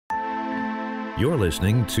You're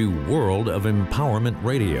listening to World of Empowerment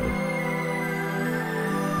Radio,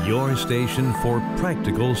 your station for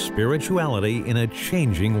practical spirituality in a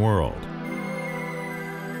changing world.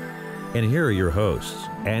 And here are your hosts,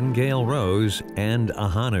 Aingeal Rose and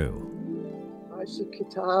Ahonu.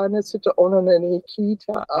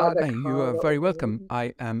 You are very welcome.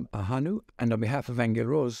 I am Ahonu, and on behalf of Aingeal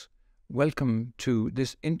Rose, welcome to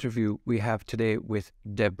this interview we have today with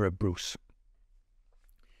Debra Bruce.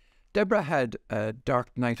 Debra had a dark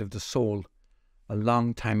night of the soul a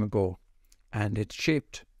long time ago, and it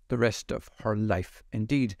shaped the rest of her life.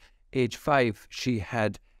 Indeed, age 5, she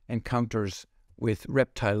had encounters with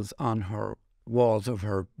reptiles on her walls of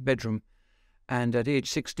her bedroom, and at age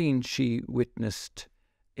 16, she witnessed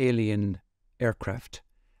alien aircraft.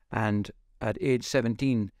 And at age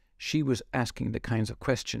 17, she was asking the kinds of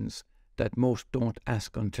questions that most don't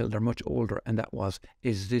ask until they're much older, and that was,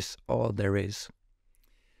 is this all there is?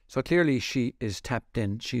 So clearly she is tapped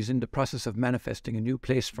in. She's in the process of manifesting a new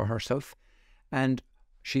place for herself, and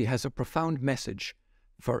she has a profound message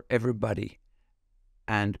for everybody.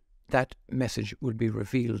 And that message will be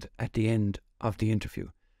revealed at the end of the interview.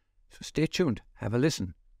 So stay tuned. Have a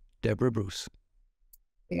listen. Debra Bruce.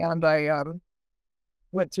 And I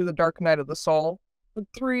went through the dark night of the soul for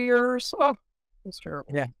 3 years. Oh, it was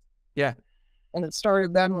terrible. Yeah. And it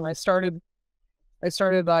started then when I started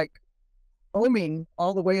like roaming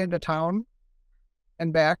all the way into town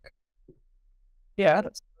and back. Yeah.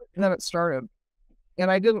 And then it started.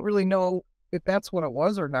 And I didn't really know if that's what it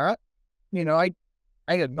was or not. You know, I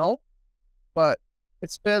didn't know. But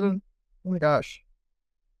it's been, oh my gosh,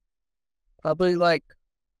 probably like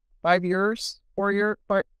 5 years, 4 years,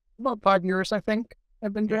 about 5 years, I think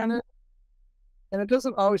I've been doing it. And it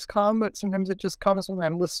doesn't always come, but sometimes it just comes when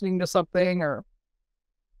I'm listening to something, or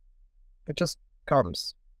it just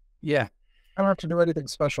comes. Yeah. I don't have to do anything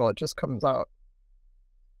special. It just comes out.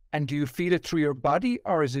 And do you feel it through your body,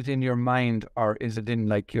 or is it in your mind, or is it in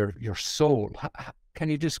like your soul? Can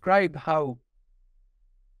you describe how?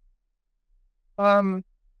 How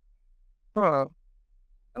do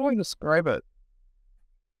I describe it?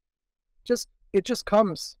 It just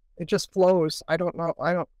comes. It just flows. I don't know.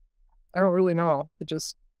 I don't really know. It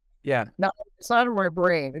just, it's not in my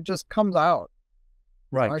brain. It just comes out.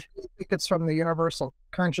 Right. I think it's from the universal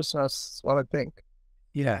consciousness, is what I think.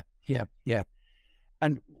 Yeah.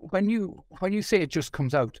 And when you say it just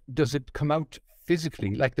comes out, does it come out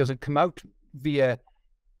physically? Like, does it come out via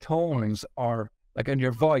tones, or like in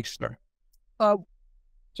your voice, or?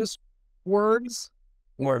 Just words.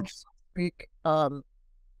 Words. Speak. And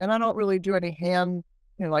I don't really do any hand,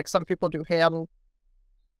 like some people do hand,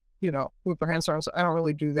 move their hands around. So I don't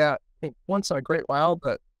really do that. I think once in a great while,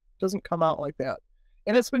 but it doesn't come out like that.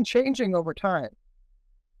 And it's been changing over time.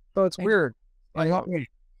 So it's weird.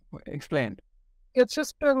 Explain.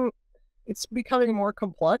 It's becoming more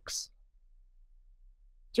complex.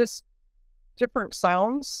 Just different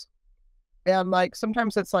sounds. And like,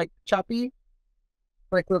 sometimes it's like choppy.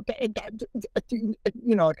 Like, kind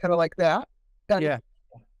of like that. Yeah.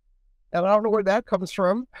 And I don't know where that comes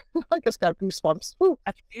from. I just got goosebumps.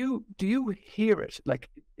 Do you hear it? Like,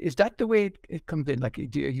 is that the way it comes in? Like,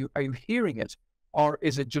 are you hearing it? Or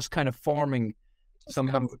is it just kind of forming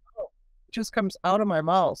somehow? It just comes out of my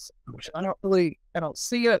mouth. I don't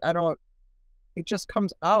see it. It just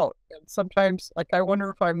comes out. And sometimes, like, I wonder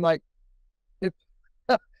if I'm like, if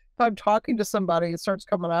I'm talking to somebody, it starts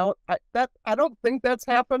coming out. I don't think that's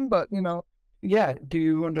happened, but Yeah. Do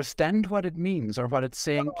you understand what it means or what it's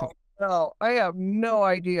saying? No, I have no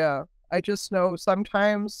idea. I just know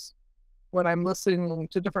sometimes when I'm listening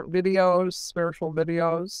to different videos, spiritual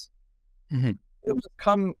videos, it would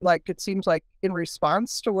come like, it seems like in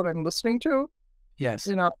response to what I'm listening to. Yes.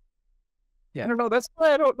 Yeah. I don't know. That's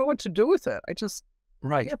why I don't know what to do with it. I just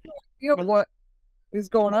right. What is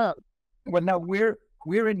going on. Well, now we're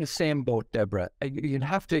in the same boat, Debra. You'd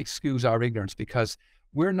have to excuse our ignorance because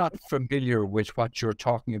we're not familiar with what you're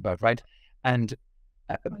talking about, right? And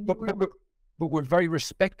but we're very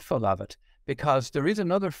respectful of it, because there is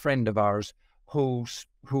another friend of ours who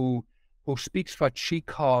speaks what she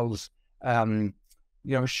calls,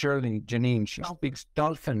 Shirley Janine. She speaks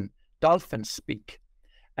dolphin speak,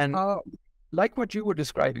 and like what you were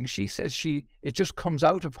describing, she says it just comes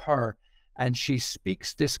out of her, and she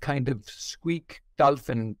speaks this kind of squeak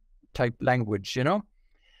dolphin type language,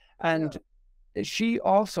 and she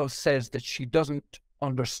also says that she doesn't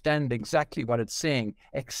understand exactly what it's saying,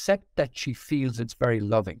 except that she feels it's very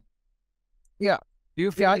loving. Yeah. Do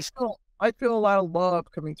you feel? Yeah, I feel a lot of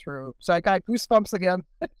love coming through. So I got goosebumps again.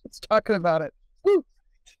 Just talking about it. Woo.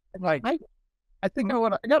 Right. I think I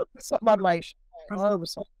got something on my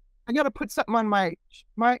I gotta put something on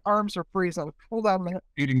my arms are freezing. Hold on a minute.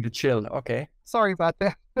 Feeling the chill. Okay. Sorry about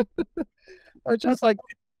that. Or just like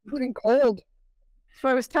getting cold. So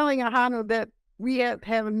I was telling Ahonu that we have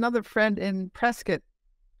another friend in Prescott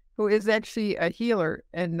who is actually a healer,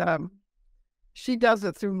 and she does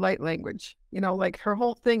it through light language. You know, like her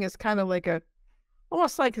whole thing is kind of like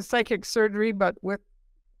almost like a psychic surgery, but with,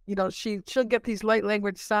 you know, she'll get these light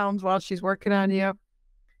language sounds while she's working on you.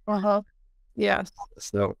 Yeah.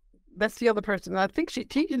 So that's the other person. I think she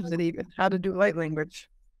teaches it even, how to do light language.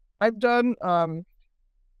 I've done, I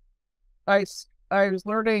was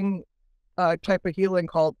learning a type of healing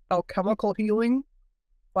called alchemical healing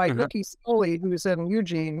by Nikki Scully, who's in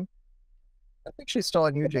Eugene. I think she's still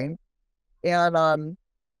in Eugene. And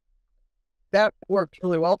that worked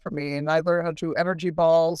really well for me. And I learned how to do energy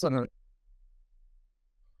balls, and I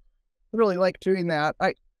really like doing that.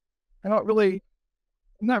 I'm not really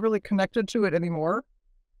connected to it anymore.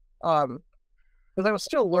 Because I was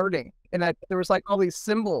still learning, and there was like all these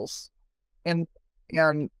symbols, and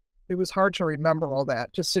it was hard to remember all that.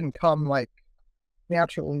 It just didn't come like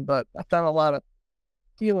naturally. But I've done a lot of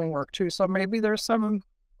healing work too, so maybe there's some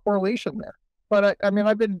correlation there. But I mean,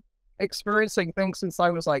 I've been experiencing things since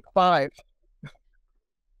I was like 5.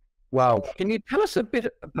 Wow. Can you tell us a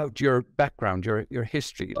bit about your background, your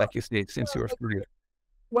history, like you said, since you were 3?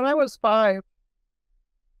 When I was 5,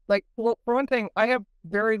 like, well, for one thing, I have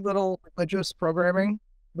very little religious programming,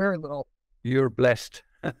 very little. You're blessed.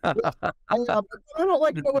 I don't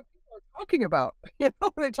like know what people are talking about. You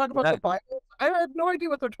know, when they talk about the Bible, I have no idea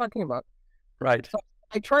what they're talking about. Right. So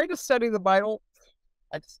I try to study the Bible.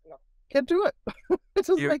 I just can't do it. It's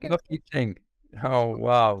just You're lucky thing. Oh,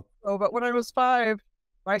 wow. So, but when I was 5,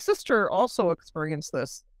 my sister also experienced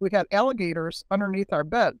this. We had alligators underneath our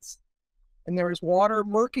beds, and there was water,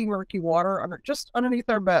 murky water just underneath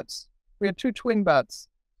our beds. We had 2 twin beds.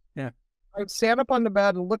 Yeah. I would stand up on the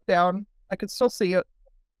bed and look down. I could still see it.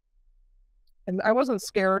 And I wasn't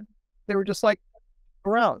scared. They were just like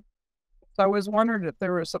around. So I was wondering if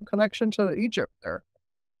there was some connection to Egypt there.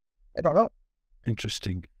 I don't know.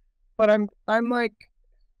 Interesting. But I'm like,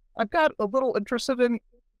 I've got a little interested in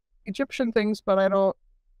Egyptian things, but I don't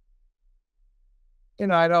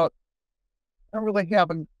really have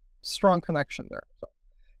a strong connection there. So.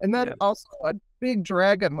 And then also a big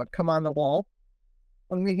dragon would come on the wall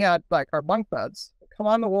when we had like our bunk beds. Come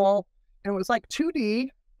on the wall, and it was like 2D,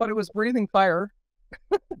 but it was breathing fire.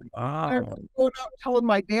 Wow. I was going out telling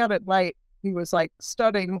my dad at night. He was like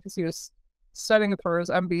studying, because he was studying for his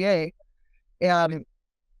MBA, and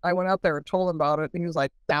I went out there and told him about it, and he was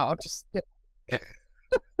like, "No, just."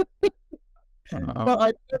 But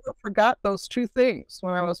I never forgot those 2 things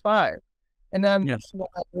when I was 5. And then when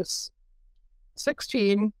I was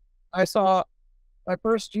 16, I saw my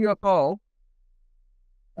first UFO,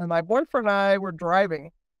 and my boyfriend and I were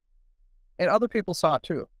driving, and other people saw it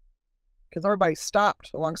too, because everybody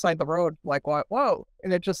stopped alongside the road, like, whoa,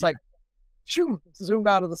 and it just like, shoo, zoomed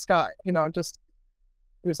out of the sky, you know, it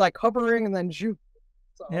was like hovering and then zoom.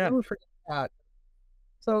 So I'll never forget that.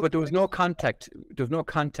 So, but there was no contact. There was no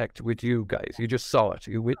contact with you guys. You just saw it.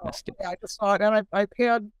 You witnessed it. Yeah, I just saw it, and I've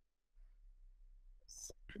had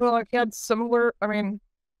similar. I mean,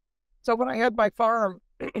 so when I had my farm,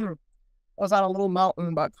 I was on a little mountain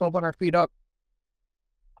about 1,200 feet up,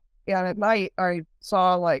 and at night I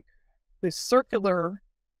saw like these circular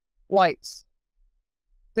lights.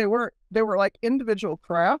 They were like individual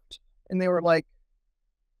craft, and they were like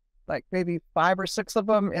maybe 5 or 6 of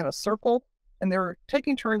them in a circle. And they were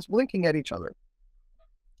taking turns blinking at each other.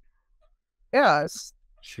 Yeah,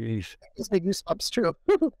 Jeez. It's big goosebumps too.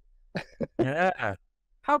 Yeah.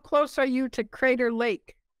 How close are you to Crater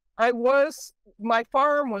Lake? My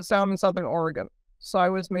farm was down in Southern Oregon. So I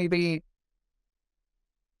was maybe,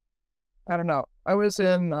 I don't know. I was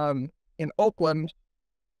in Oakland,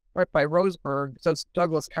 right by Roseburg. So it's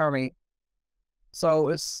Douglas County. So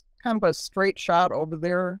it's kind of a straight shot over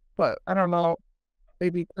there, but I don't know,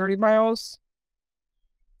 maybe 30 miles.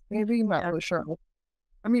 Maybe, not really sure.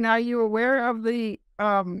 I mean, are you aware of the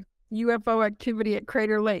UFO activity at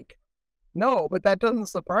Crater Lake? No, but that doesn't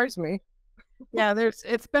surprise me. Yeah,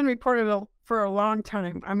 it's been reported for a long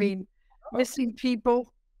time. I mean, missing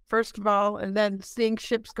people, first of all, and then seeing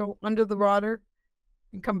ships go under the water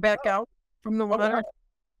and come back out from the water.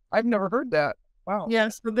 I've never heard that. Wow.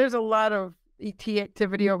 Yes, so there's a lot of ET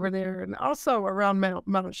activity over there, and also around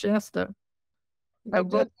Mount Shasta. I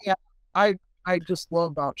just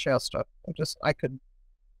love Mount Shasta. I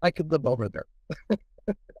could live over there.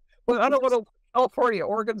 Well, I don't want to California.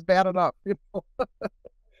 Oregon's bad enough. You know?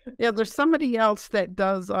 Yeah, there's somebody else that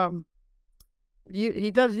does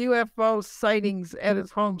he does UFO sightings at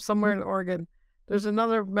his home somewhere in Oregon. There's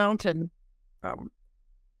another mountain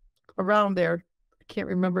around there. I can't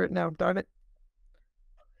remember it now. Darn it.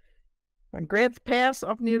 On Grants Pass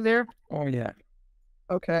up near there. Oh, yeah.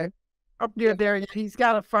 Okay. Up near there. He's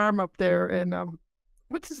got a farm up there. And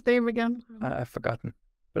what's his name again? I've forgotten.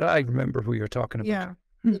 But I remember who you're talking about. Yeah.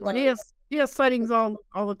 He has sightings all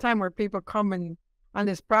the time where people come on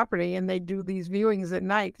his property and they do these viewings at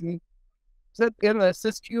night. Is it in the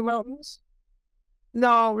Siskiyou Mountains?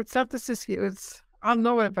 No, it's not the Siskiyou. I'll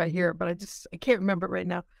know it if I hear it, but I can't remember it right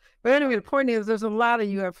now. But anyway, the point is there's a lot of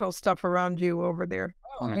UFO stuff around you over there.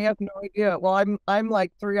 Oh, I have no idea. Well, I'm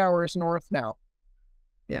like 3 hours north now.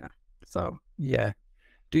 Yeah. So. Yeah.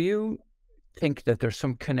 Do you think that there's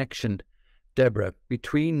some connection, Debra,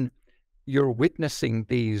 between your witnessing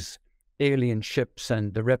these alien ships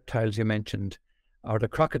and the reptiles you mentioned, or the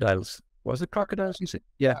crocodiles? Was it crocodiles? You said?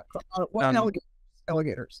 Yeah.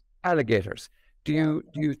 Alligators. Alligators. Do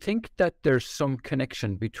you think that there's some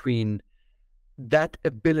connection between that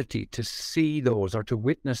ability to see those or to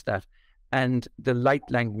witness that and the light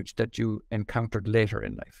language that you encountered later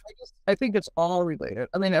in life? I think it's all related.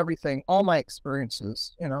 I mean, everything, all my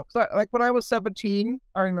experiences, you know. Like when I was 17,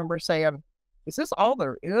 I remember saying, is this all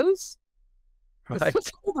there is? Right. Is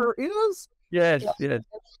this all there is? Yes, yes.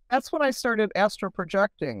 That's when I started astro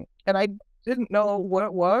projecting, and I didn't know what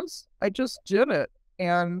it was. I just did it,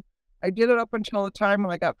 and I did it up until the time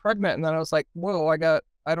when I got pregnant, and then I was like, whoa,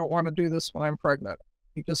 I don't want to do this when I'm pregnant.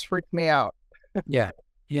 It just freaked me out. Yeah,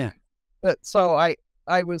 yeah. But so I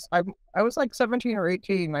was like 17 or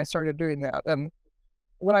 18 and I started doing that. And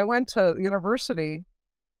when I went to university,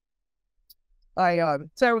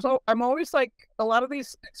 I'm always like, a lot of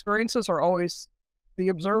these experiences are always the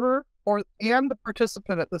observer and the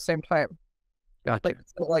participant at the same time. Gotcha.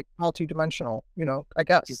 Like multi-dimensional, you know, I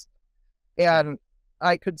guess. And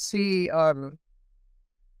I could see,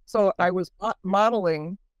 so I was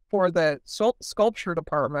modeling for the sculpture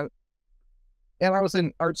department, and I was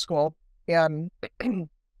in art school, and I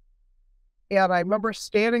remember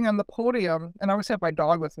standing on the podium, and I always have my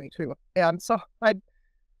dog with me too. And so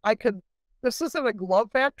this isn't a glove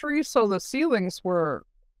factory, so the ceilings were,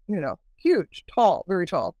 you know, huge, tall, very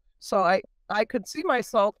tall. So I could see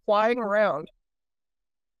myself flying around,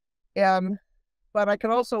 but I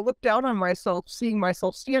could also look down on myself, seeing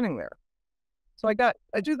myself standing there. So I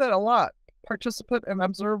do that a lot, participant and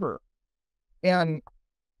observer. And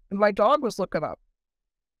my dog was looking up.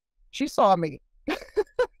 She saw me.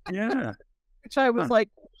 Yeah. Which I was like,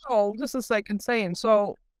 oh, this is like insane.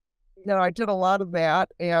 So, you know, I did a lot of that.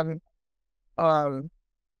 And when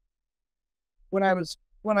I was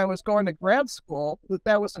going to grad school,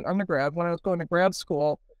 that was an undergrad. When I was going to grad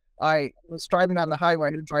school, I was driving on the highway.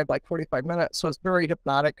 I had to drive like 45 minutes. So it's very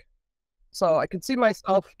hypnotic. So I could see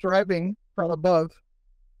myself driving from above,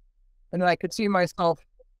 and then I could see myself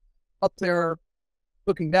up there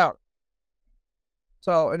looking down.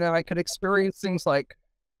 So, and then I could experience things like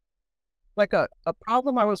a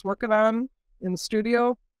problem I was working on in the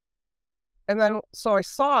studio. And then, so I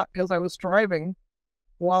saw it as I was driving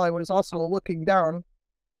while I was also looking down.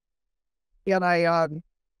 And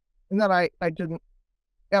then I didn't,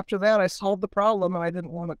 after that, I solved the problem, and I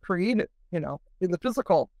didn't want to create it, you know, in the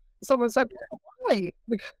physical. Someone said, why?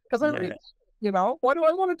 Because you know, why do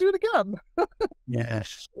I want to do it again?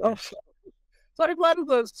 Yes. So I have a lot of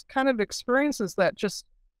those kind of experiences that just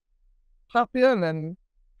pop in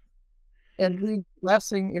and leave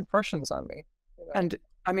lasting impressions on me. You know? And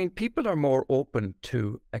I mean, people are more open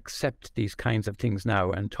to accept these kinds of things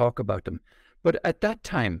now and talk about them. But at that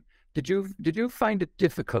time, did you find it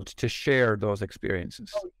difficult to share those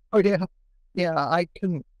experiences? Oh yeah. Yeah, I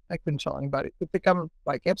couldn't tell anybody. It become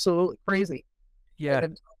like absolutely crazy. Yeah.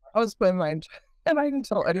 And husband, and I didn't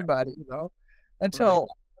tell anybody, you know, until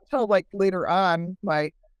like later on,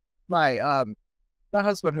 my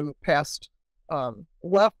husband, who passed,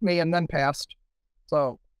 left me and then passed.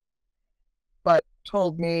 So, but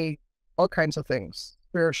told me all kinds of things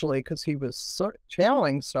spiritually, because he was sort of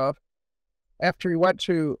channeling stuff after he went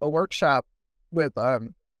to a workshop with,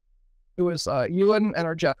 it was UN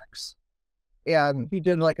Energetics. And he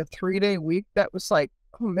did like a 3-day week. That was like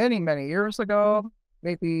many, many years ago,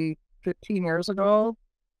 maybe 15 years ago.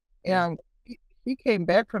 And he came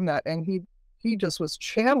back from that, and he just was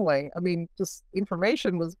channeling. I mean, just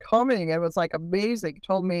information was coming. It was like amazing. He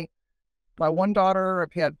told me my one daughter,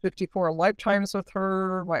 I've had 54 lifetimes with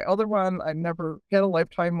her. My other one, I never had a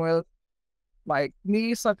lifetime with. My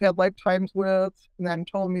niece, I've had lifetimes with. And then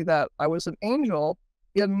told me that I was an angel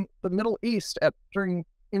in the Middle East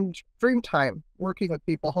in dream time, working with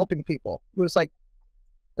people, helping people. It was like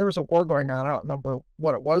there was a war going on. I don't remember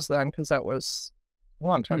what it was then, because that was a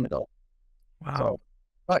long time ago. Wow. So,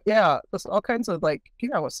 but yeah, there's all kinds of like,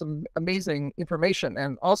 some amazing information,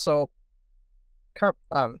 and also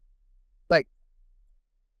like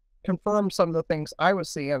confirm some of the things I was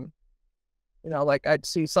seeing. Like I'd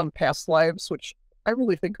see some past lives, which I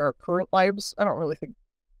really think are current lives. I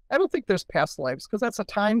don't think there's past lives, because that's a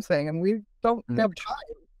time thing, and we don't have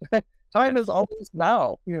time. Time is always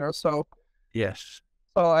now, so. Yes.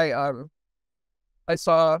 So I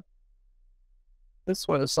saw, this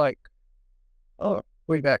was like,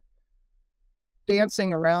 way back,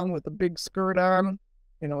 dancing around with a big skirt on,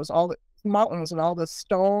 it was all the mountains and all this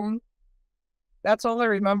stone. That's all I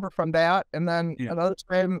remember from that. And then another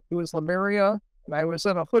time it was Lemuria, and I was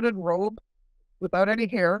in a hooded robe without any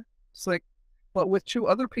hair. It's like, but with two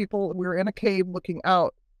other people, we were in a cave looking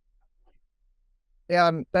out.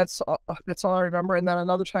 And that's all I remember. And then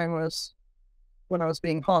another time was when I was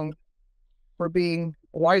being hung for being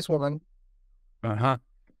a wise woman. Uh-huh.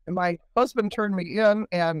 And my husband turned me in,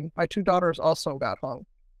 and my two daughters also got hung.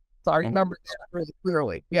 So I remember that really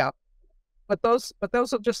clearly. Yeah. But those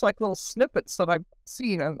are just like little snippets that I've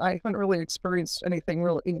seen, and I haven't really experienced anything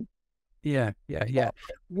really. Yeah.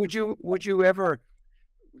 Would you ever,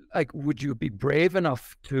 like, would you be brave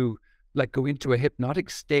enough to like go into a hypnotic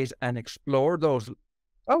state and explore those?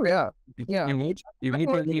 Oh yeah. Yeah. You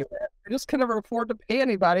I just can never afford to pay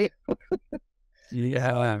anybody.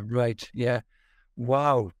 Yeah, right. Yeah.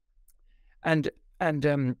 Wow. And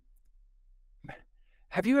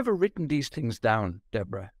have you ever written these things down,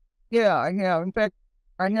 Debra? Yeah, I have. In fact,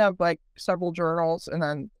 I have like several journals, and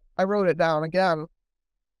then I wrote it down again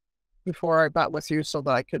before I got with you so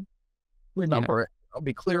that I could remember it. I'll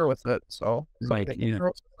be clear with it. So Right. Yeah.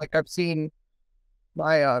 like I've seen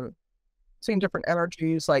my seen different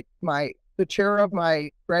energies, like the chair of my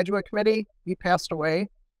graduate committee, he passed away.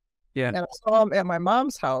 Yeah. And I saw him at my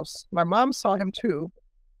mom's house. My mom saw him too.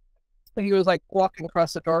 And he was like walking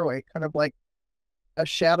across the doorway, kind of like a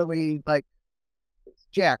shadowy, like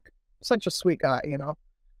Jack. Such a sweet guy,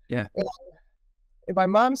 Yeah. And my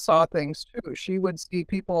mom saw things too. She would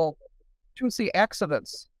see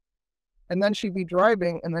accidents. And then she'd be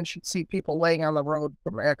driving, and then she'd see people laying on the road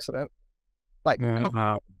from an accident. Like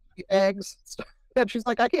eggs, stuff. And she's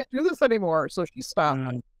like, I can't do this anymore. So she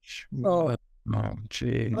stopped. Oh,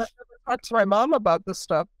 jeez. I never talked to my mom about this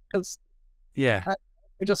stuff, because I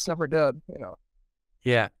just never did,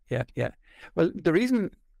 Yeah. Well, the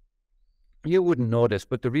reason you wouldn't know this,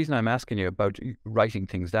 but the reason I'm asking you about writing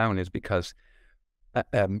things down is because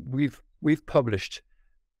we've published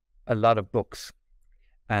a lot of books,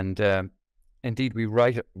 and indeed we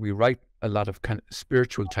write a lot of kind of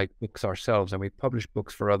spiritual type books ourselves, and we publish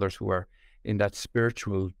books for others who are in that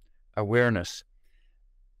spiritual awareness.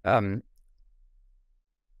 And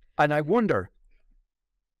I wonder,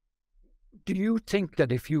 do you think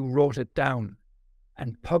that if you wrote it down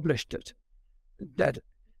and published it, that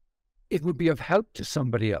it would be of help to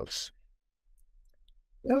somebody else?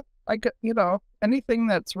 Yeah, anything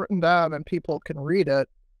that's written down and people can read it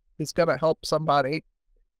is going to help somebody.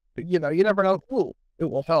 You never know who it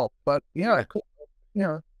will help, but yeah.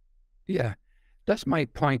 Yeah, that's my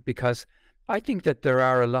point, because I think that there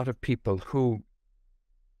are a lot of people who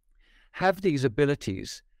have these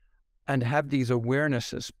abilities and have these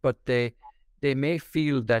awarenesses, but they may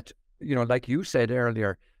feel that, like you said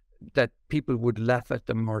earlier, that people would laugh at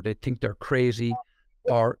them, or they think they're crazy,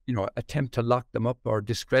 or, attempt to lock them up or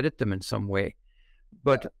discredit them in some way.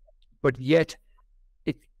 But yet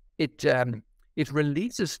it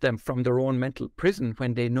releases them from their own mental prison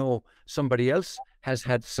when they know somebody else has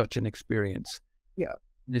had such an experience. Yeah.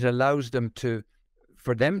 It allows them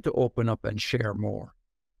for them to open up and share more.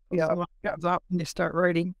 Yeah. When you start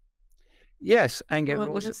writing. Yes, Aingeal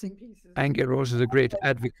Rose is a great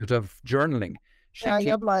advocate of journaling. I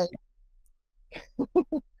have my.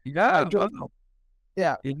 Yeah.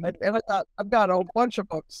 Yeah. And I've got a bunch of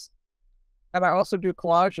books, and I also do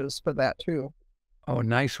collages for that too. Oh,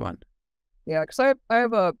 nice one. Yeah, because I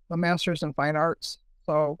have a master's in fine arts,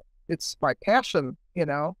 so it's my passion,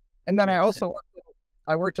 And then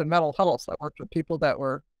I worked in mental health. I worked with people that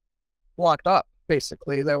were locked up,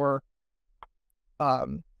 basically. They were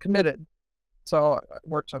committed. So I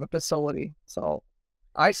worked in a facility. So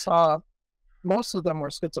I saw most of them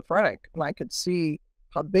were schizophrenic, and I could see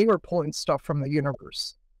how they were pulling stuff from the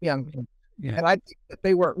universe. And I think that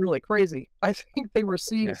they weren't really crazy. I think they were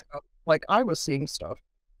seeing stuff like I was seeing stuff.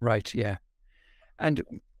 Right. Yeah. And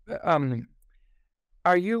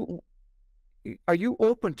are you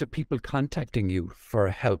open to people contacting you for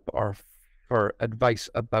help or for advice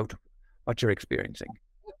about what you're experiencing?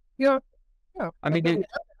 Yeah. Yeah. I mean,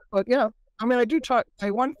 But yeah, I mean, I do talk.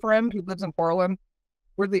 My one friend who lives in Portland,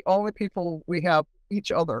 we're the only people we have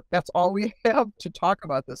each other. That's all we have to talk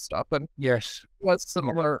about this stuff. And yes. was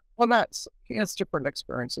similar. Well, he has different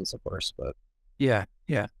experiences, of course, but Yeah,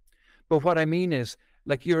 yeah. But what I mean is,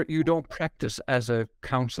 like, you don't practice as a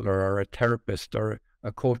counselor or a therapist or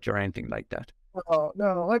a coach or anything like that. oh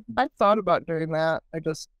no, I've thought about doing that. I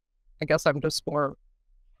guess I'm just more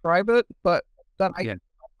private, but then I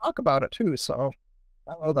talk about it too. So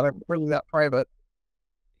I don't know that I'm really that private.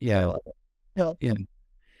 Yeah, Yeah. yeah.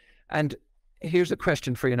 And here's a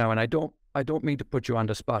question for you now, and I don't mean to put you on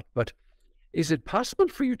the spot, but is it possible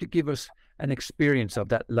for you to give us an experience of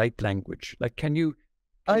that light language? Like, can you?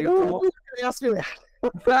 I don't know who's going to ask me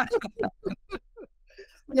that.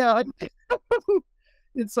 Yeah,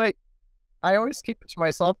 it's like I always keep it to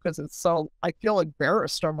myself because it's so I feel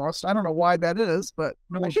embarrassed almost. I don't know why that is, but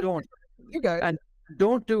No, don't. You guys, And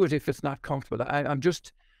don't do it if it's not comfortable.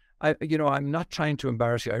 I'm not trying to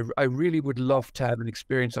embarrass you. I really would love to have an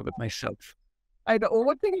experience of it myself. well,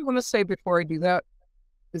 one thing I want to say before I do that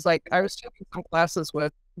is like I was taking some classes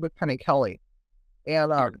with Penny Kelly,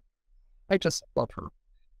 and I just love her.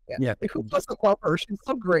 Yeah. Who doesn't love her? She's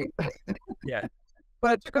so great. Yeah.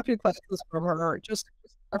 But I took a few classes from her.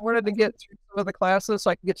 I wanted to get through some of the classes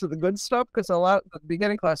so I could get to the good stuff because a lot of the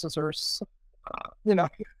beginning classes are, Yeah.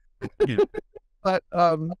 But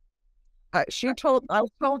I was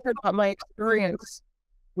telling her about my experience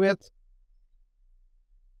with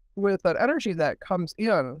an energy that comes in,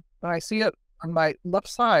 and I see it on my left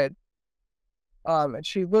side. And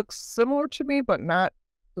she looks similar to me, but not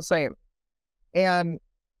the same. And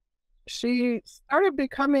she started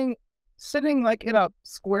sitting like in a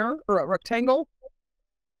square or a rectangle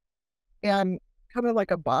and kind of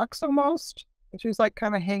like a box almost. And she's like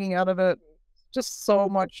kind of hanging out of it. Just so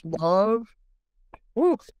much love.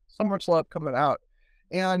 Ooh, so much love coming out.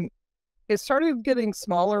 And it started getting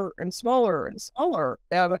smaller and smaller and smaller.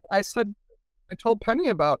 And I told Penny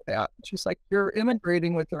about that. She's like, you're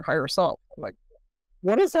integrating with your higher self. I'm like,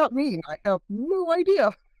 what does that mean? I have no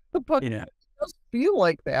idea. But it does feel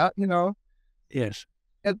like that, Yes.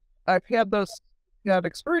 And I've had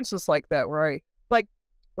experiences like that where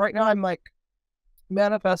right now I'm like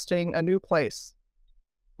manifesting a new place,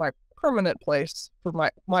 my permanent place for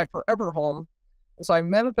my forever home. So I'm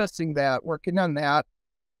manifesting that, working on that.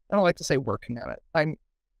 I don't like to say working on it. I'm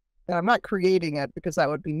not creating it because that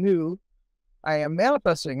would be new. I am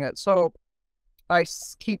manifesting it. So I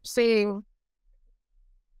keep seeing,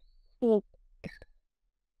 well,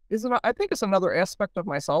 I think it's another aspect of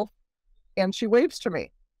myself. And she waves to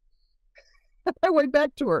me. I wave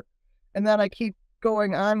back to her. And then I keep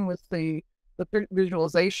going on with the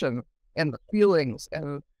visualization and the feelings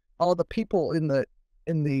and all the people in the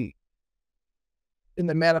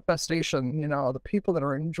manifestation, the people that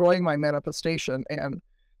are enjoying my manifestation and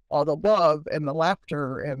all the love and the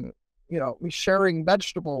laughter and, me sharing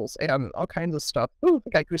vegetables and all kinds of stuff. Ooh, I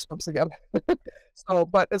got goosebumps again.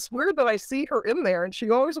 But it's weird that I see her in there and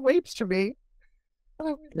she always waves to me.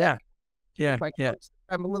 Yeah. Yeah.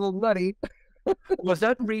 I'm a little nutty. Was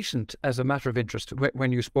that recent, as a matter of interest,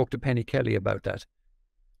 when you spoke to Penny Kelly about that?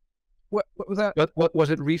 What was that? What was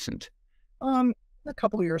it recent? A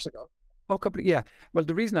couple of years ago. Yeah. Well,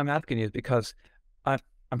 the reason I'm asking you is because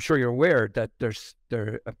I'm sure you're aware that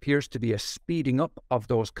there appears to be a speeding up of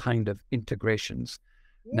those kind of integrations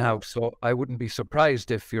now. So I wouldn't be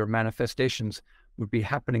surprised if your manifestations would be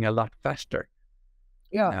happening a lot faster.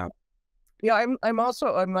 Yeah. Now. Yeah.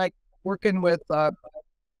 I'm like working with the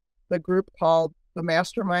group called the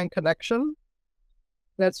Mastermind Connection.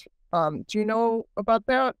 That's do you know about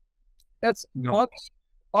that? That's no.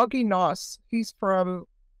 Augie Noss. He's from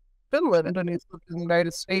Finland and he's lived in the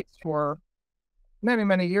United States for many,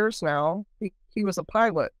 many years now. He was a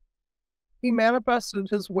pilot. He manifested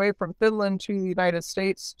his way from Finland to the United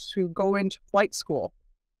States to go into flight school.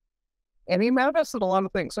 And he manifested a lot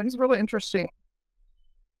of things. So he's really interesting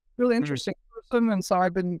person. And so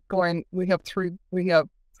I've been going, we have three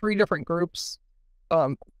different groups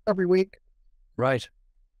every week. Right.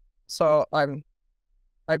 So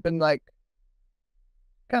I've been like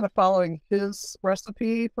kind of following his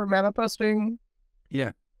recipe for manifesting.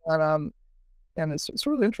 Yeah. And it's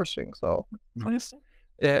really interesting. So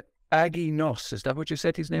Aggie Noss, is that what you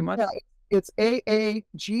said his name was? Yeah, it's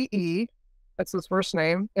Aage. That's his first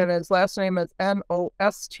name, and his last name is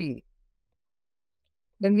Nost.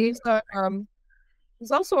 And he's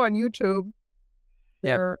also on YouTube.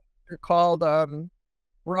 Yeah. They're called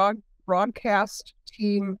Broadcast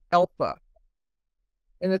Team Alpha.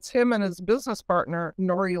 And it's him and his business partner,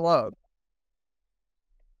 Nori Love.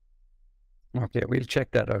 Okay, we'll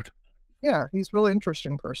check that out. yeah, he's a really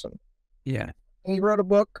interesting person. Yeah. And he wrote a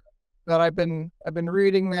book that I've been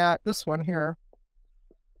reading, that this one here.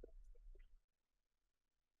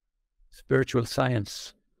 Spiritual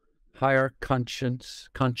Science, Higher Conscious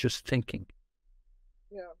Thinking.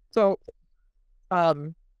 Yeah. So,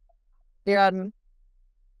 and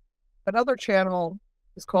another channel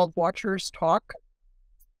is called Watchers Talk.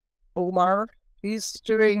 Omar, he's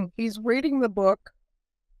reading the book.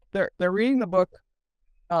 They're reading the book,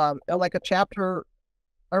 like a chapter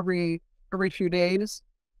every few days,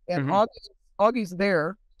 and Augie's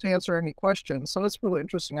there to answer any questions. So it's really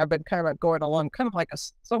interesting. I've been kind of going along, kind of like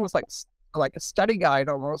it's almost like a study guide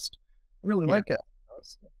almost. Really like it.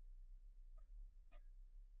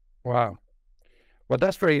 Wow. Well,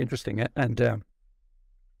 that's very interesting. And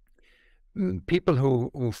people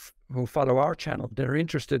who follow our channel, they're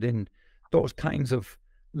interested in those kinds of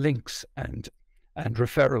links and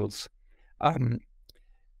referrals.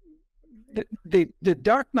 The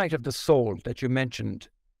dark night of the soul that you mentioned,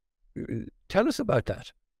 tell us about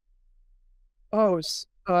that. Oh,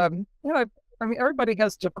 I mean, everybody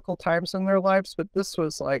has difficult times in their lives, but this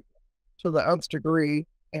was like to the nth degree,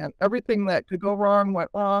 and everything that could go wrong went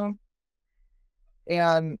wrong.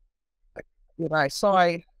 And I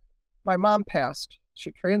saw my mom passed.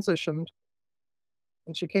 She transitioned,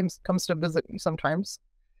 and she comes to visit me sometimes.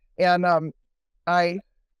 And I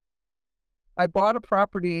bought a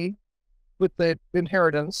property with the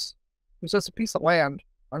inheritance. It was just a piece of land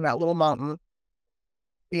on that little mountain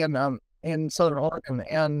in Southern Oregon,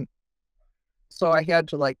 and so I had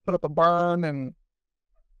to like put up a barn and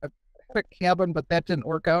a quick cabin, but that didn't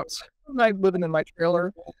work out. So I'm living in my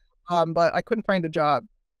trailer, but I couldn't find a job,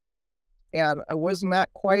 and I was not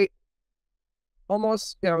quite.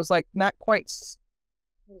 Almost, it was like not quite. It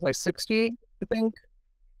was like 60, I think.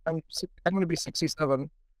 I'm going to be 67.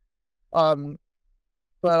 But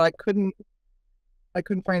I couldn't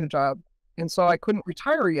find a job, and so I couldn't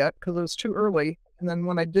retire yet because it was too early. And then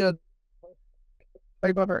when I did,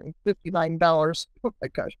 $559. Oh my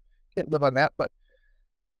gosh, can't live on that. But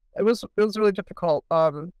it was really difficult.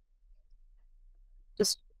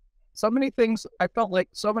 Just so many things. I felt like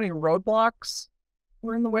so many roadblocks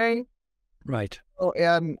were in the way. Right. Oh,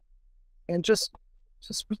 and just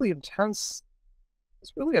really intense.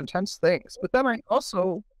 It's really intense things. But then I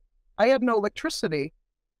had no electricity,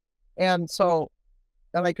 and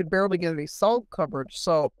I could barely get any cell coverage.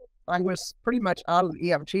 So I was pretty much out of the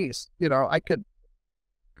EMTs.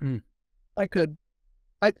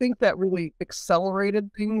 I think that really accelerated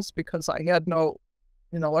things because I had no,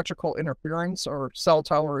 electrical interference or cell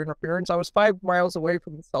tower interference. I was 5 miles away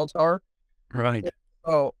from the cell tower. Right.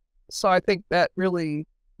 So I think that really,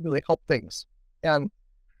 really helped things. And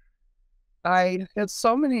I had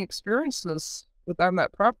so many experiences on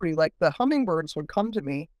that property. Like the hummingbirds would come to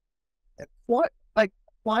me and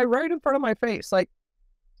fly right in front of my face, like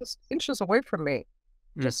just inches away from me,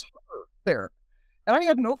 just there. And I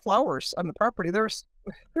had no flowers on the property. There's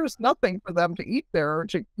nothing for them to eat there or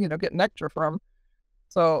to, get nectar from.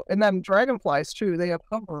 So, and then dragonflies too, they have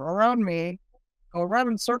hover around me, go around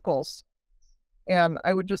in circles. And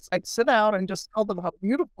I'd sit down and just tell them how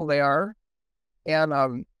beautiful they are.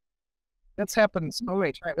 And that's happened so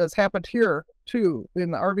many times. It's happened here too,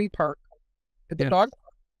 in the RV park, at the dog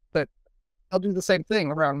park, that they'll do the same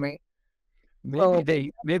thing around me.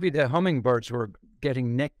 Maybe the hummingbirds were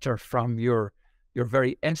getting nectar from your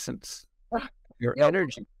very essence, your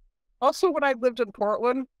energy. Also, when I lived in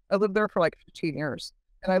Portland, I lived there for like 15 years,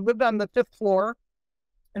 and I lived on the 5th floor,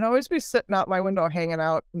 and I'd always be sitting out my window hanging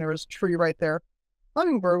out, and there was a tree right there.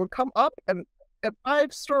 Hummingbird would come up and at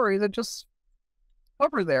 5 stories and just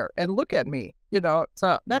hover there and look at me.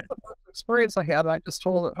 So that's the first experience I had. I just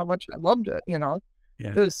told it how much I loved it. Yeah.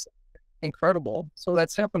 It was incredible. So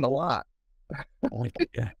that's happened a lot.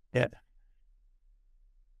 Yeah.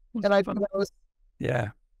 And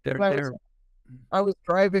I was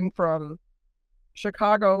driving from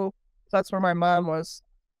Chicago. That's where my mom was.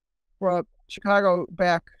 From Chicago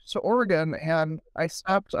back to Oregon, and I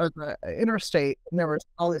stopped on the interstate, and there was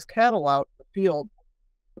all these cattle out in the field.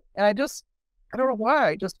 And I don't know why,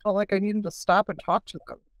 I just felt like I needed to stop and talk to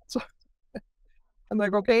them. So I'm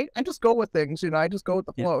like, okay, I just go with things, I just go with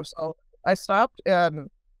the flow. So I stopped, and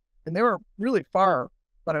they were really far,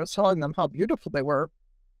 but I was telling them how beautiful they were.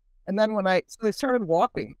 And then so they started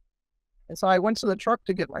walking. And so I went to the truck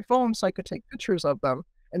to get my phone so I could take pictures of them.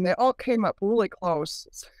 And they all came up really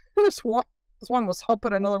close. This one was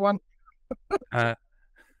humping another one.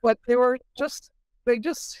 But they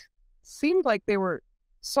just seemed like they were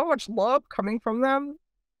so much love coming from them.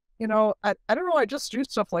 I don't know, I just do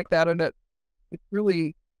stuff like that, and it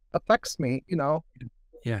really affects me, Yeah.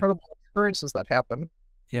 Incredible experiences that happen.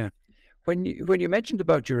 Yeah. When you mentioned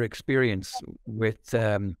about your experience with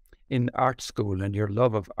in art school and your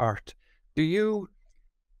love of art, do you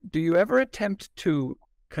ever attempt to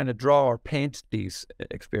kind of draw or paint these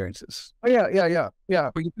experiences? Oh yeah.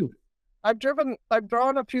 Oh, you do? I've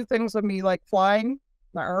drawn a few things of me like flying,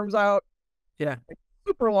 my arms out, Yeah. like,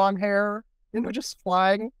 super long hair, just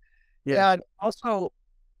flying. Yeah. And also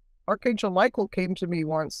Archangel Michael came to me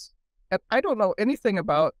once, and I don't know anything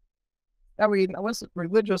about, I mean, I wasn't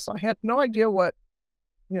religious. I had no idea what,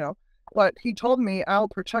 but he told me, I'll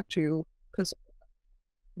protect you, because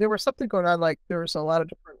there was something going on, like there was a lot of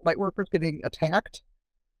different light workers getting attacked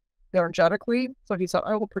energetically. So he said,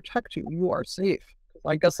 I will protect you. You are safe.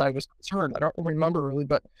 I guess I was concerned. I don't remember really,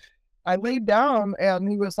 but I laid down and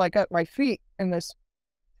he was like at my feet, and this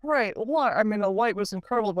bright light, I mean, the light was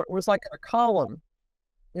incredible, but it was like a column,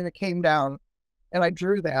 and it came down, and I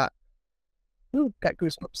drew that. Ooh, got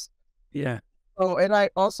goosebumps. Yeah. Oh, and I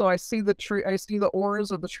see the tree, I see the auras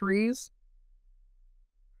of the trees.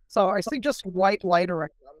 So I see just white light around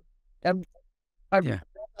them. And I've had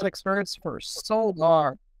that experience for so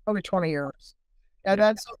long, probably 20 years. And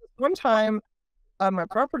then so one time on my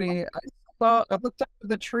property, I looked up at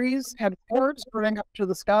the trees, had cords running up to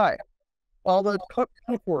the sky. All the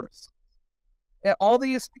cords. And all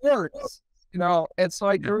these cords, and so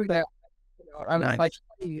I drew that. I'm like,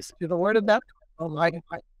 geez, where did that come from? I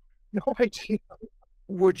have no idea.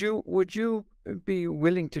 Would you be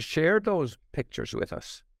willing to share those pictures with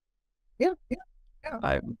us? Yeah.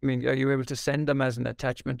 I mean, are you able to send them as an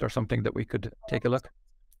attachment or something that we could take a look?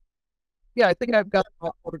 Yeah, I think I've got them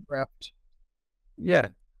all photographed. Yeah,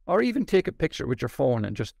 or even take a picture with your phone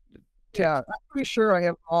and just. Yeah, I'm pretty sure I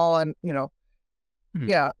have all, and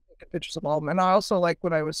yeah, take pictures of all of them. And I also, like,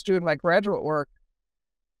 when I was doing my graduate work,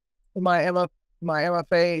 my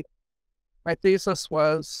MFA, my thesis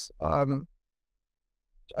was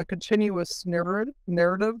a continuous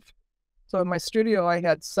narrative. So in my studio, I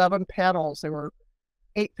had 7 panels. They were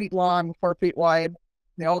 8 feet long, 4 feet wide.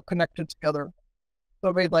 They all connected together. So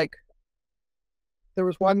I made there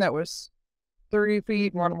was one that was 30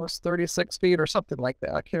 feet, one was 36 feet or something like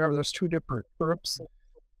that. I can't remember. There's 2 different groups.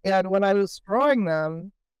 And when I was drawing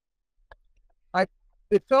them,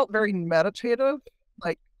 it felt very meditative,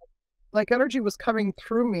 like energy was coming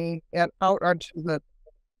through me and out onto the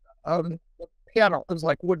panel. It was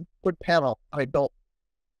like wood panel I built.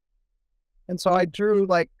 And so I drew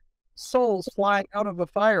like souls flying out of a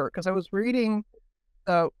fire, because I was reading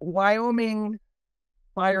the Wyoming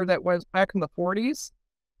fire that was back in the 40s.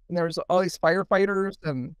 And there was all these firefighters,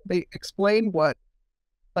 and they explained what,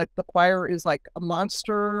 like, the fire is like a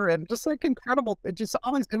monster, and just like incredible. It just,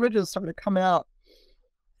 all these images started coming out.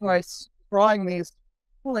 So I was drawing these,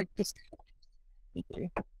 like, just, I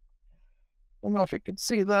don't know if you can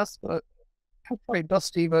see this, but it's probably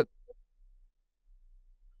dusty, but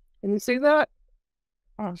can you see that?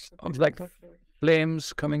 Like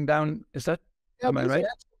flames coming down. Is that, am I right?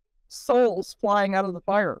 Souls flying out of the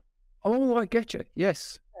fire. Oh, I get you.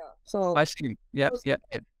 Yes. Yeah. So I see. Yeah.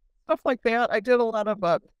 Stuff like that. I did a lot of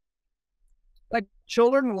like,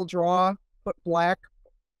 children will put black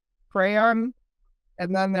crayon,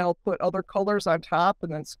 and then they'll put other colors on top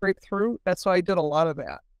and then scrape through. That's why I did a lot of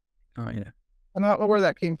that. Oh yeah. I don't know where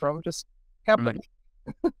that came from. It just happened.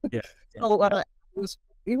 Right. Yeah.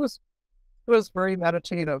 It was very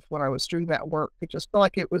meditative when I was doing that work. It just felt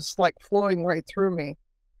like it was like flowing right through me.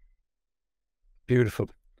 Beautiful.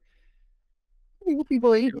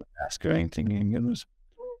 People eat. Ask her anything.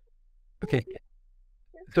 Okay.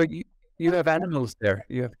 So you have animals there.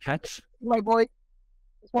 You have cats. My boy,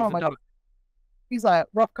 he's a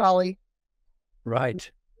rough collie.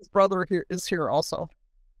 Right. His brother is here also.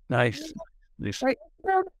 Nice. Right.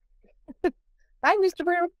 Hi, Mr.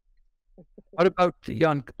 Brown. What about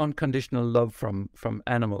the unconditional love from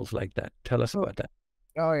animals like that? Tell us about that.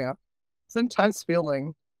 Oh yeah, it's an intense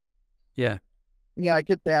feeling. Yeah. Yeah, I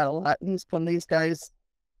get that a lot. When these guys,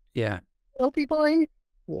 yeah, people,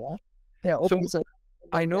 yeah. So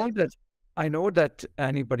I know that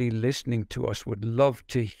anybody listening to us would love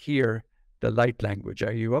to hear the light language.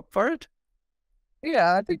 Are you up for it?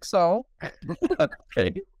 Yeah, I think so.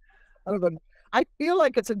 Okay. I feel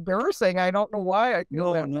like it's embarrassing. I don't know why I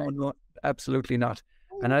feel that. No, absolutely not.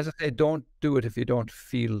 And as I say, don't do it if you don't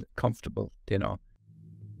feel comfortable,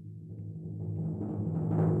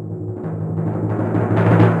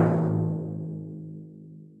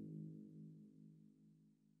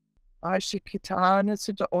 Ashikitana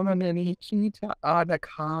sita onanani kita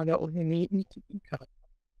adakana onani itika.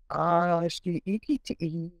 Ashki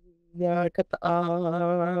ikiti. You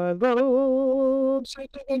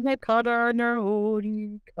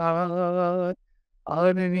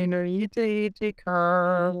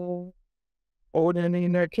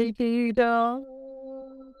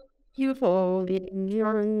holding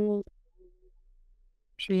your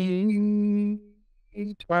tree,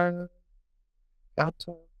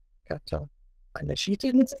 gata, gata. And she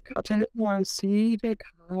didn't cut it one see the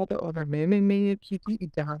card over me kitty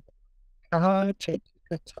down. Take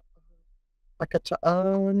it like a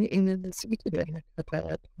on in the city today. And a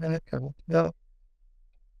cut. No.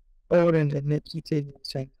 Or in the kitty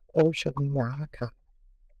saying, Ocean Maraka.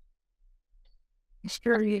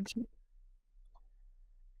 Strange.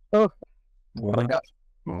 Oh, Wow. my gosh.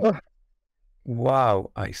 Oh,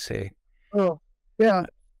 Wow, I say. oh, yeah.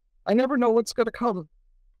 I never know what's going to come.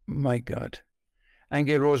 My God.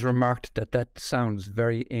 Aingeal Rose remarked that that sounds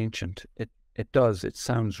very ancient. It does. It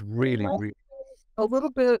sounds really, really. A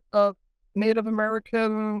little bit of Native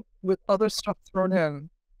American with other stuff thrown in.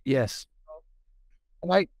 Yes.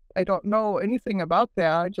 And I don't know anything about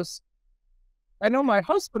that. I know my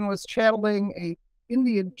husband was channeling a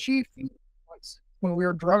Indian chief once when we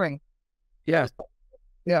were drumming. Yeah.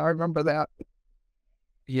 Yeah, I remember that.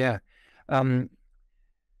 Yeah.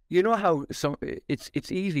 You know how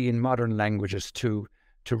it's easy in modern languages to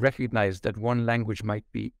recognize that one language might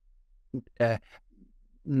be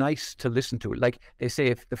nice to listen to. Like they say,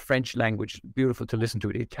 if the French language beautiful to listen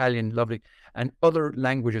to, the Italian lovely, and other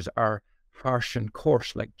languages are harsh and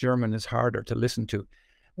coarse, like German is harder to listen to.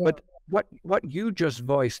 Yeah. But what you just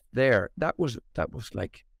voiced there, that was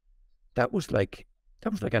like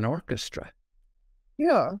an orchestra.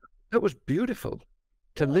 Yeah. That was beautiful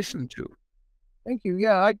to listen to. Thank you.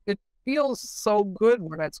 Yeah, it feels so good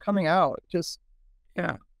when it's coming out.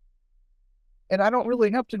 Yeah. And I don't really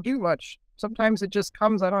have to do much. Sometimes it just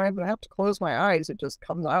comes. I don't even have to close my eyes. It just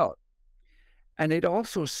comes out. And it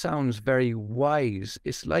also sounds very wise.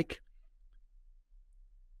 It's like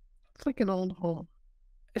an old home.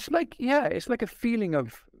 It's like a feeling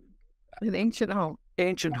of an ancient home. An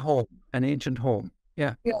ancient home.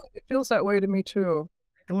 Yeah. Yeah, it feels that way to me too.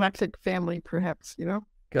 Galactic family, perhaps,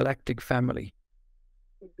 Galactic family.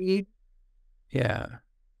 Indeed. Yeah.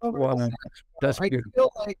 Well, that's beautiful. I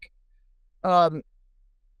feel like,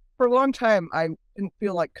 for a long time, I didn't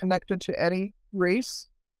feel like connected to any race,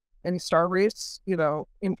 any star race,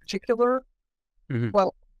 in particular. Mm-hmm.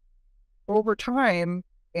 Well, over time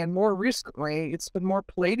and more recently, it's been more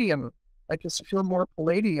Palladian. I just feel more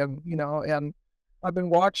Palladian, and I've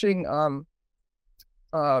been watching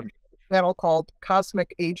a channel called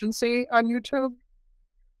Cosmic Agency on YouTube.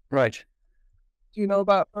 Right. Do you know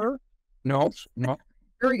about her? No.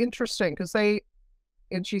 Very interesting because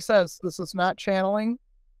and she says this is not channeling.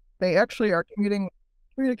 They actually are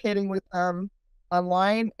communicating with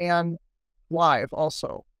online and live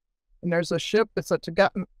also. And there's a ship, it's the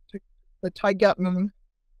Tibetan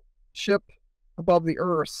ship above the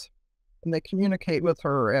Earth, and they communicate with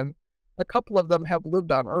her, and a couple of them have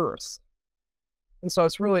lived on Earth. And so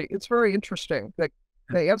it's very interesting.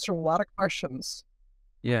 They answer a lot of questions.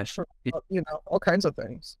 Yes. All kinds of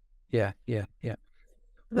things. Yeah. Do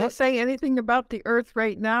they say anything about the Earth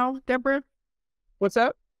right now, Deborah? What's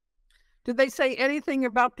that? Did they say anything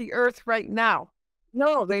about the Earth right now?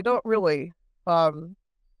 No, they don't really. I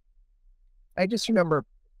just remember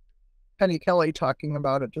Penny Kelly talking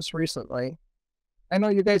about it just recently. I know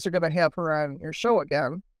you guys are going to have her on your show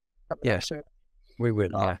again. Yes, we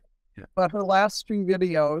will. Yeah. But her last few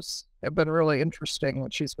videos have been really interesting.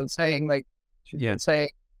 What she's been saying, been saying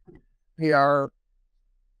that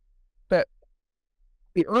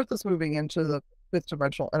the Earth is moving into the fifth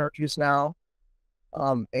dimensional energies now,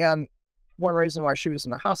 and one reason why she was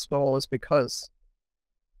in the hospital is because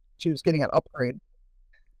she was getting an upgrade.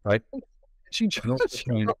 Right. She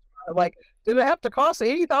like, did it have to cost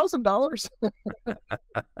 $80,000?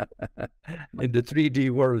 In the 3D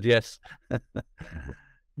world, yes.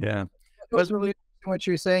 Yeah. It was really what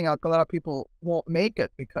you're saying. A lot of people won't make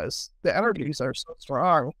it because the energies are so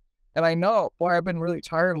strong. And I know, boy, I've been really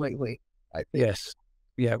tired lately. I think. Yes.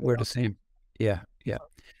 Yeah, we're the same. Yeah.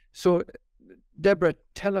 So, Deborah,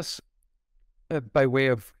 tell us, by way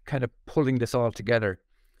of kind of pulling this all together,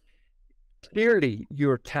 clearly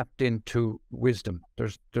you're tapped into wisdom.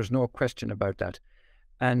 There's no question about that.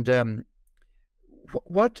 And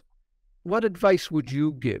what advice would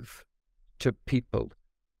you give to people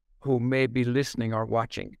who may be listening or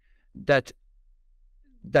watching that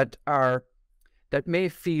may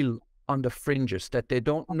feel on the fringes, that they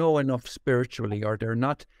don't know enough spiritually, or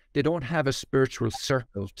they don't have a spiritual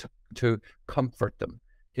circle to comfort them?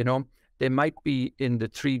 They might be in the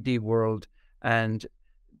 3D world and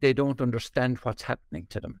they don't understand what's happening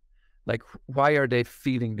to them. Like, why are they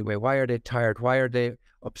feeling the way? Why are they tired? Why are they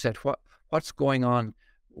upset? What's going on?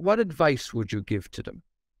 What advice would you give to them?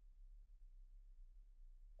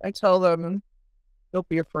 I tell them, don't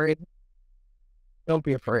be afraid. Don't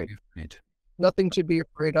be afraid. Nothing to be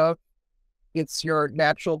afraid of. It's your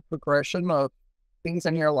natural progression of things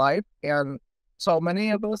in your life. And so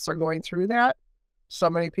many of us are going through that. So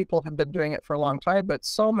many people have been doing it for a long time, but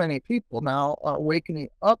so many people now are waking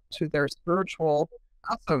up to their spiritual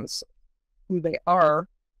essence, who they are.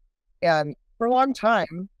 And for a long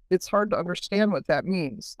time, it's hard to understand what that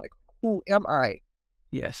means. Like, who am I?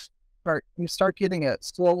 Yes. You start getting it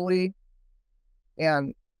slowly.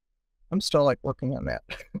 And I'm still like working on that.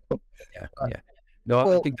 Yeah. No,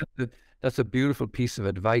 well, I think that's a beautiful piece of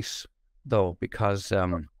advice, though, because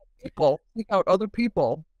people seek out other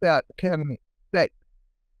people that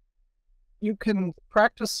you can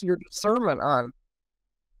practice your discernment on.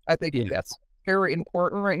 I think that's very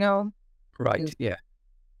important right now. Right. Yeah.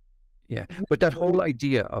 But that whole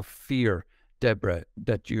idea of fear, Debra,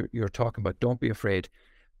 that you're talking about, don't be afraid,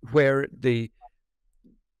 where the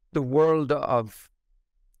world of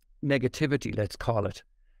negativity, let's call it,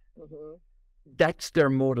 that's their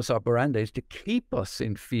modus operandi, is to keep us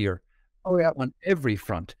in fear on every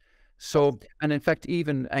front. So, and in fact,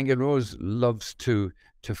 even Aingeal Rose loves to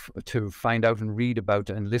find out and read about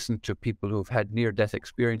and listen to people who've had near-death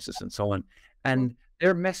experiences and so on. And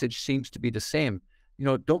their message seems to be the same. You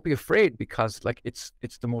know, don't be afraid, because like it's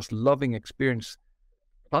the most loving experience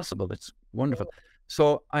possible. It's wonderful.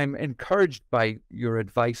 So I'm encouraged by your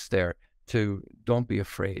advice there to don't be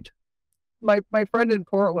afraid. My friend in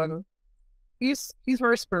Portland, he's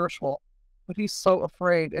very spiritual, but he's so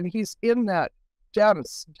afraid, and he's in that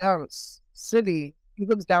dense city. He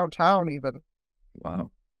lives downtown even.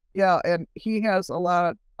 Wow. Yeah, and he has a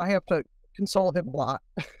lot. I have to console him a lot.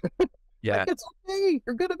 Yeah. Like, it's okay.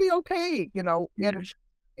 You're going to be okay. You know, and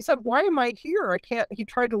he said, why am I here? I can't. He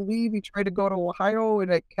tried to leave. He tried to go to Ohio,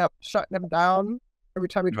 and it kept shutting him down. Every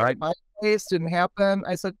time he tried to buy a place, didn't happen.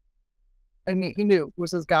 I said, and he knew it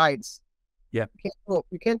was his guides. Yeah. You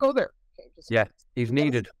can't go there. He's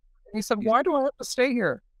needed. And he said, why do I have to stay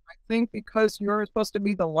here? I think because you're supposed to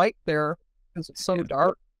be the light there, because it's so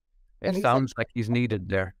dark. And it sounds like he's needed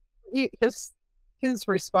there. His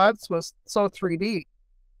response was so 3D.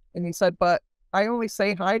 And he said, but I only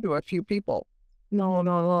say hi to a few people. No.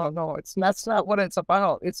 That's not what it's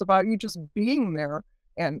about. It's about you just being there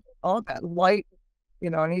and all that light, you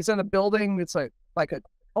know. And he's in a building. It's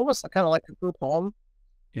almost kind of like a group home.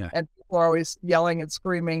 Yeah. And people are always yelling and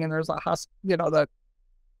screaming. And there's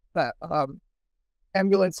the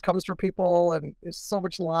ambulance comes for people, and it's so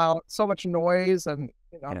much noise, and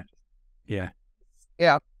you know. Yeah.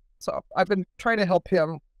 So I've been trying to help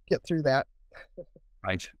him get through that.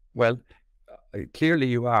 Right. Well, clearly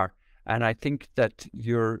you are. And I think that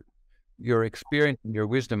your experience and your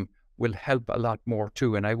wisdom will help a lot more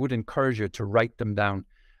too. And I would encourage you to write them down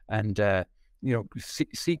and,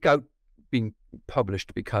 seek out being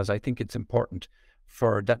published, because I think it's important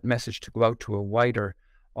for that message to go out to a wider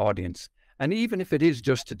audience. And even if it is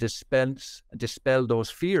just to dispel those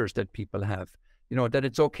fears that people have, you know, that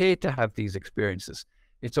it's okay to have these experiences.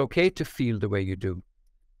 It's okay to feel the way you do.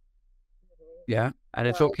 Yeah. And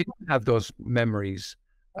it's okay to have those memories.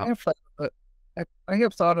 I have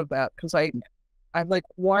thought of that, because I'm like,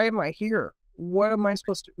 why am I here? What am I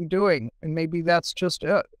supposed to be doing? And maybe that's just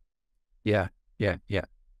it. Yeah.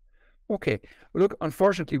 Okay. Well, look,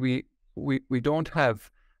 unfortunately, we don't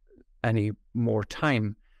have any more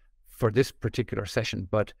time for this particular session,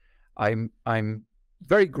 but I'm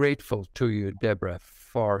very grateful to you, Debra,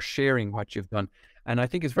 for sharing what you've done. And I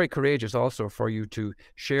think it's very courageous also for you to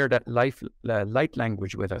share that light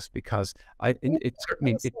language with us, because it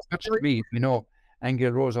touched me. You know,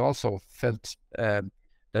 Aingeal Rose also felt that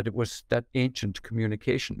it was that ancient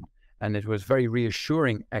communication, and it was very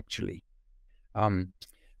reassuring, actually.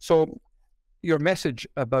 So your message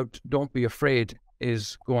about don't be afraid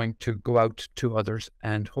is going to go out to others,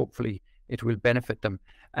 and hopefully it will benefit them.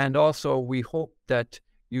 And also we hope that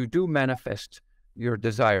you do manifest your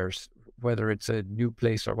desires, whether it's a new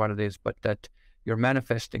place or what it is, but that your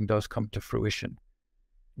manifesting does come to fruition.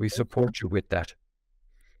 We support you with that.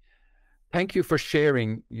 Thank you for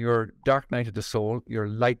sharing your dark night of the soul, your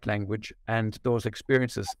light language, and those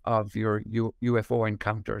experiences of your UFO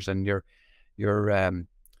encounters and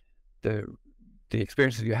the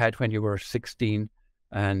experiences you had when you were 16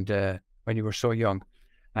 and when you were so young,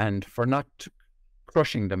 and for not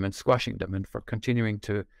crushing them and squashing them, and for continuing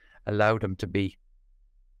to allow them to be.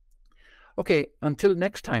 Okay, until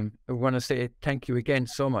next time, I want to say thank you again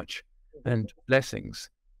so much, and blessings.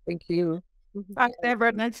 Thank you. Bye,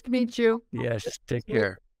 Debra. Nice to meet you. Yes, take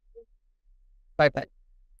care. Bye-bye.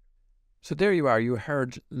 So there you are. You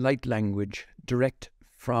heard light language direct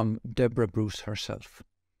from Debra Bruce herself.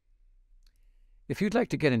 If you'd like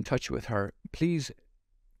to get in touch with her, please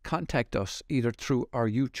contact us either through our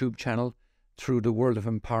YouTube channel, through the World of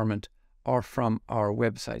Empowerment, or from our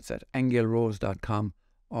websites at aingealrose.com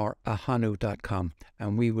or ahonu.com,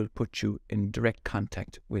 and we will put you in direct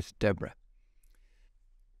contact with Debra.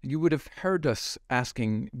 You would have heard us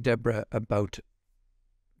asking Debra about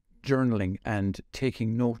journaling and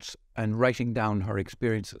taking notes and writing down her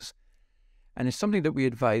experiences. And it's something that we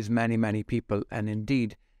advise many, many people, and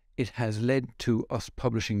indeed it has led to us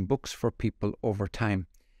publishing books for people over time.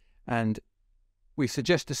 And we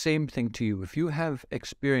suggest the same thing to you. If you have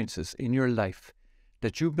experiences in your life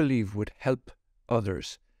that you believe would help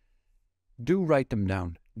others, do write them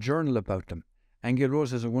down, journal about them. Aingeal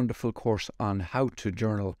Rose has a wonderful course on how to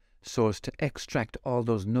journal so as to extract all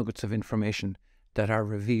those nuggets of information that are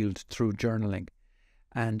revealed through journaling.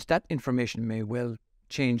 And that information may well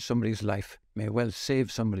change somebody's life, may well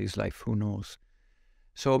save somebody's life, who knows.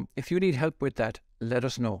 So if you need help with that, let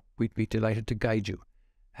us know. We'd be delighted to guide you,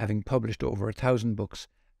 having published over 1,000 books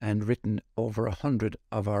and written over 100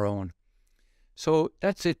 of our own. So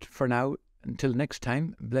that's it for now. Until next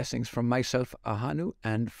time, blessings from myself, Ahonu,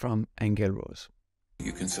 and from Aingeal Rose.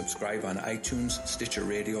 You can subscribe on iTunes, Stitcher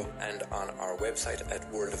Radio, and on our website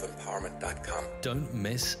at worldofempowerment.com. Don't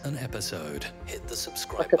miss an episode. Hit the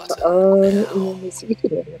subscribe Pagkataon,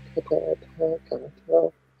 inisipin na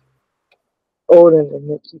nakatapagkataon. Oran na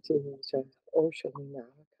nakitinig sa ocean na